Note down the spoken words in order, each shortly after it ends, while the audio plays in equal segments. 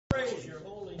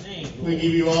We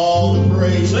give you all the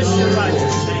praise. Bless your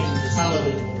righteous name.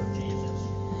 Hallelujah. Lord Jesus.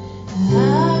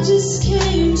 I just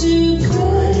came to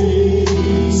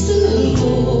praise the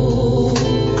Lord.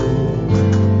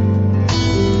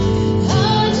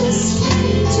 I just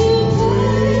came to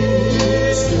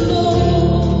praise the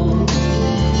Lord.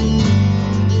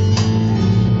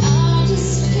 I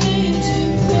just came to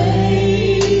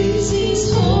praise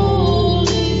His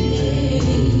holy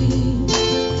name.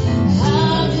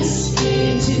 I just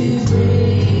came to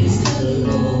praise the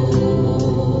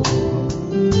Lord.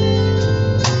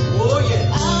 Oh, yes.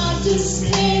 I just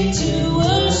came to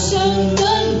worship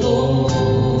the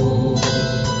Lord.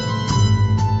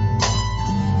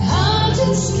 I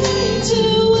just came to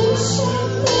worship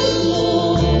the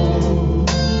Lord.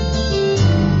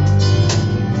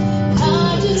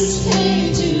 I just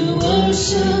came to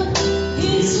worship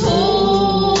His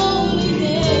holy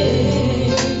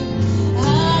name.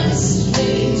 I just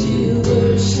came to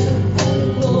worship the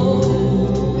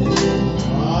Lord.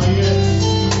 Ah, yes.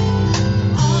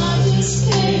 I just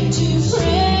came to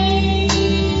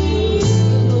praise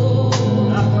the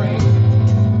Lord. I pray.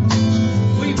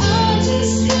 We I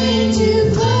just came to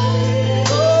praise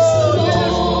the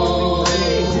Lord.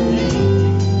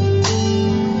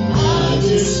 I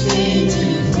just came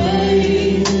to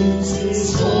praise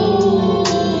His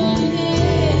holy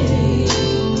name.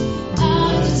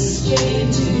 I just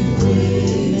came to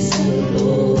praise the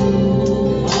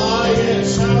Lord. Ah,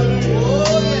 yes. Hallelujah.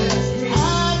 Oh, yes.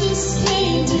 I just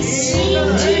came to sing to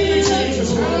Thank you, the Jesus.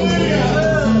 Lord. Hallelujah.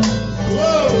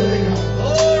 Glory to God.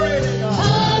 Glory to God.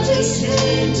 I just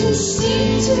came to sing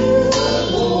to the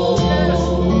Lord.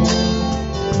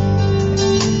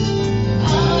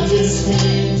 I just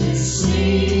came to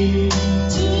sing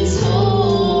to His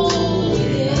holy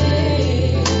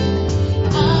name.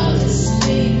 I just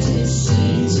came to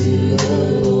sing to the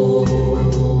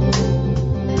Lord.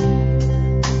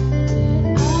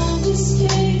 I just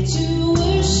came to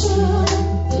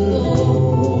worship the Lord.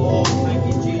 Oh, thank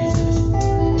you, Jesus.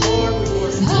 Lord, we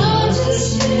worship I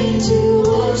just came to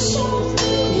worship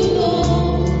the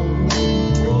Lord.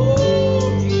 you.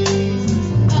 Oh,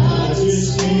 Jesus. I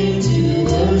just came to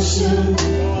worship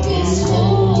His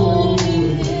holy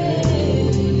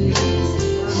name.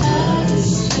 I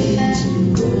just came to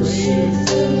worship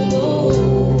the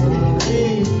Lord.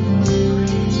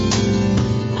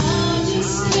 I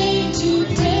just came to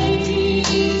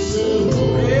praise the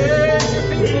Lord. Praise your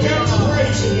We people, got to God.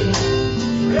 praise you tonight.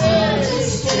 I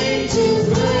just came to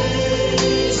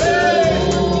praise the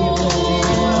Lord.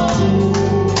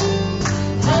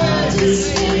 I just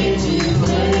came to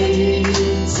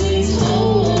praise His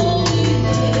holy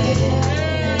name.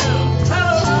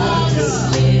 I just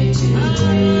came to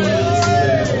praise the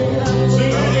Lord.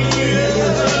 Sing hallelujah.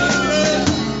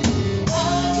 I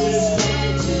just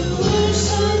came to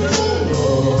worship the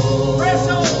Lord. Press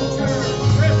on,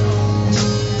 church. Press on.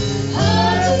 I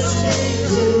just came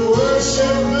to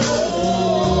worship the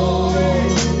Lord.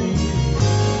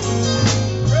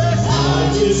 Press on.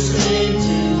 I just came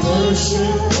to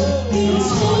worship His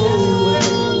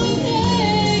holy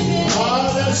name.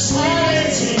 Ah, that's sweet I name,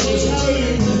 just Jesus.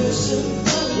 came to Hallelujah. worship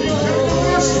We the come to Lord.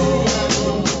 worship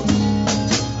you.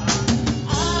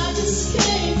 I just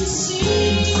came to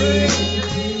sing to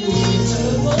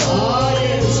the Lord. Ah,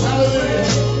 yes. Hallelujah.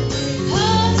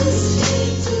 I just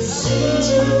came to sing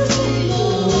to the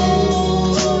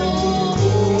Lord.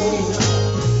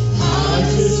 I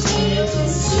just came to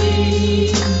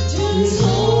sing to His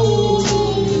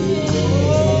holy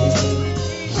name.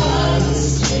 I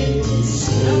just came to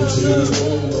sing to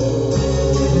the Lord.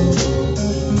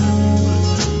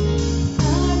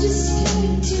 I just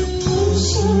came to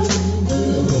worship the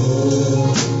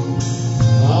Lord.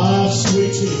 Ah,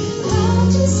 sweet Jesus. I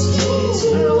just came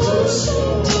to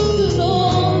worship the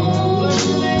Lord.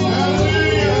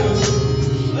 Hallelujah.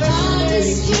 I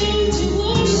just came to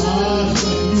worship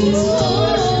His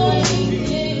holy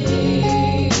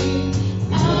name.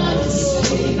 I just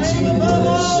came to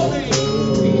worship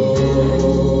the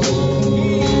Lord.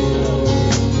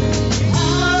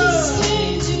 I just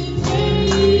came to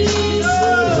praise the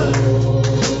Lord.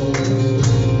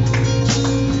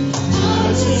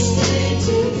 I just came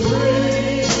to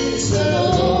praise the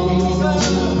Lord.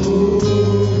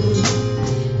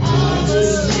 I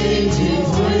just came to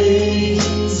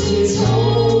praise His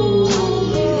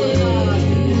holy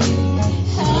name.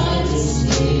 I just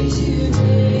came to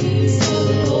praise the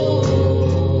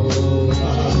Lord.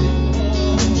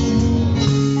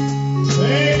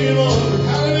 Thank you, Lord.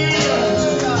 Hallelujah.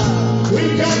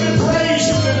 We've got to praise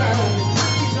you tonight.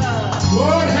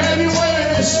 Lord, have your way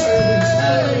in this service.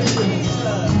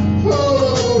 Hallelujah.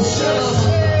 Oh, shut up.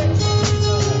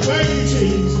 Thank you,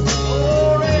 Jesus.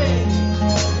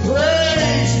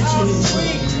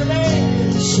 your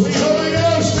name. Sweet Holy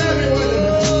Ghost, have your way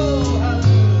tonight. Oh,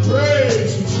 hallelujah.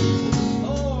 Praise you, Jesus.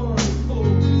 Glory,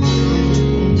 glory.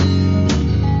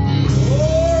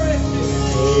 Glory to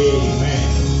you. Amen.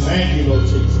 Thank you, Lord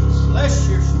Jesus. Bless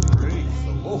your